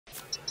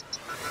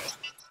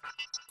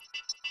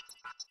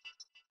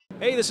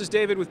Hey, this is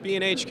David with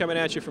B&H coming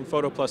at you from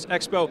PhotoPlus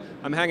Expo.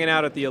 I'm hanging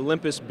out at the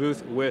Olympus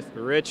booth with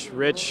Rich.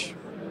 Rich,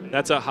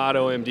 that's a hot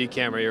OMD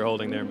camera you're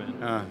holding there,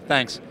 man.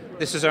 Thanks.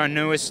 This is our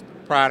newest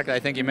product. I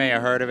think you may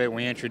have heard of it.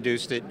 We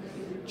introduced it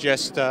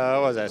just,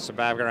 what was that,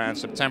 around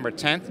September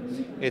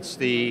 10th. It's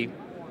the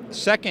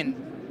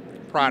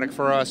second product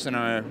for us in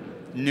our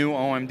new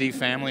OMD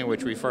family,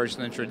 which we first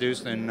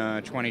introduced in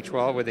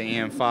 2012 with the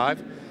EM5,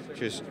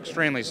 which is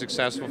extremely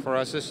successful for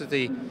us. This is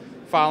the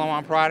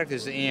follow-on product,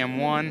 is the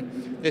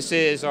EM1. This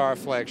is our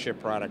flagship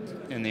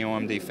product in the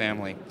OMD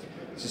family.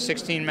 It's a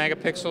 16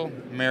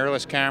 megapixel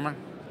mirrorless camera.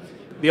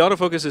 The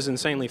autofocus is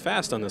insanely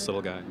fast on this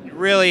little guy.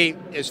 Really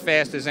as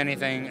fast as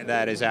anything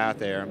that is out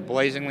there.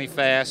 Blazingly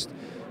fast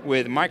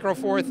with Micro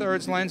Four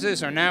Thirds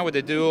lenses, or now with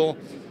the dual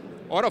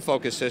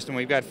autofocus system.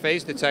 We've got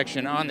phase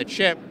detection on the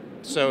chip,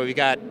 so we've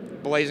got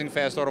blazing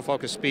fast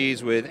autofocus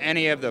speeds with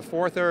any of the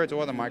 4/3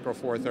 or the Micro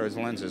Four Thirds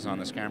lenses on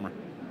this camera.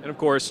 And of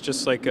course,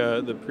 just like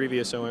the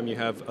previous OM, you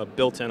have a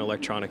built-in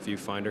electronic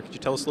viewfinder. Could you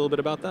tell us a little bit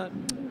about that?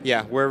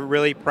 Yeah, we're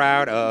really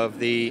proud of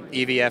the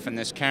EVF in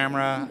this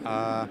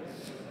camera.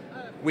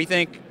 We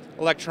think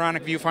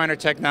electronic viewfinder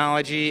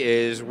technology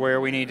is where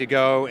we need to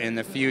go in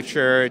the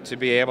future to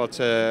be able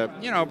to,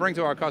 bring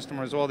to our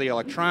customers all the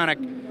electronic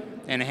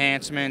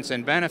enhancements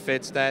and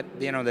benefits that,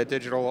 that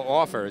digital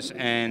offers.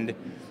 And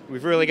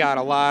we've really got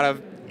a lot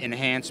of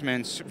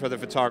enhancements for the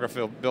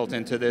photographer built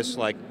into this,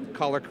 like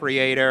color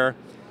creator,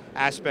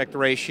 aspect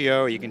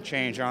ratio. You can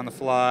change on the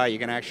fly. You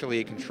can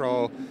actually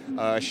control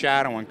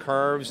shadow and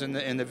curves in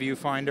the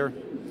viewfinder.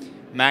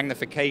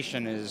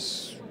 Magnification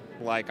is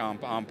like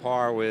on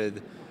par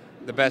with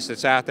the best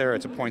that's out there.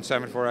 It's a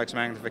 0.74x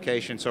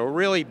magnification, so a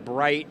really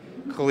bright,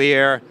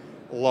 clear,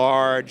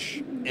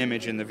 large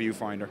image in the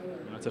viewfinder.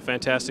 It's a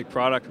fantastic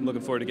product. I'm looking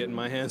forward to getting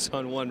my hands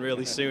on one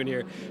really soon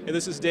here. And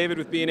this is David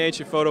with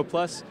B&H at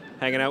PhotoPlus,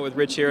 hanging out with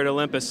Rich here at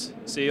Olympus.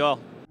 See you all.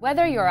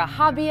 Whether you're a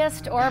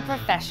hobbyist or a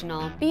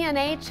professional,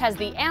 B&H has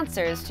the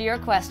answers to your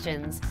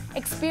questions.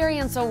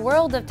 Experience a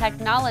world of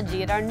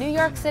technology at our New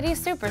York City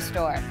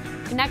Superstore.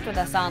 Connect with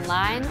us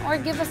online or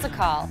give us a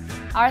call.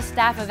 Our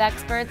staff of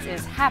experts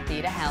is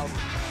happy to help.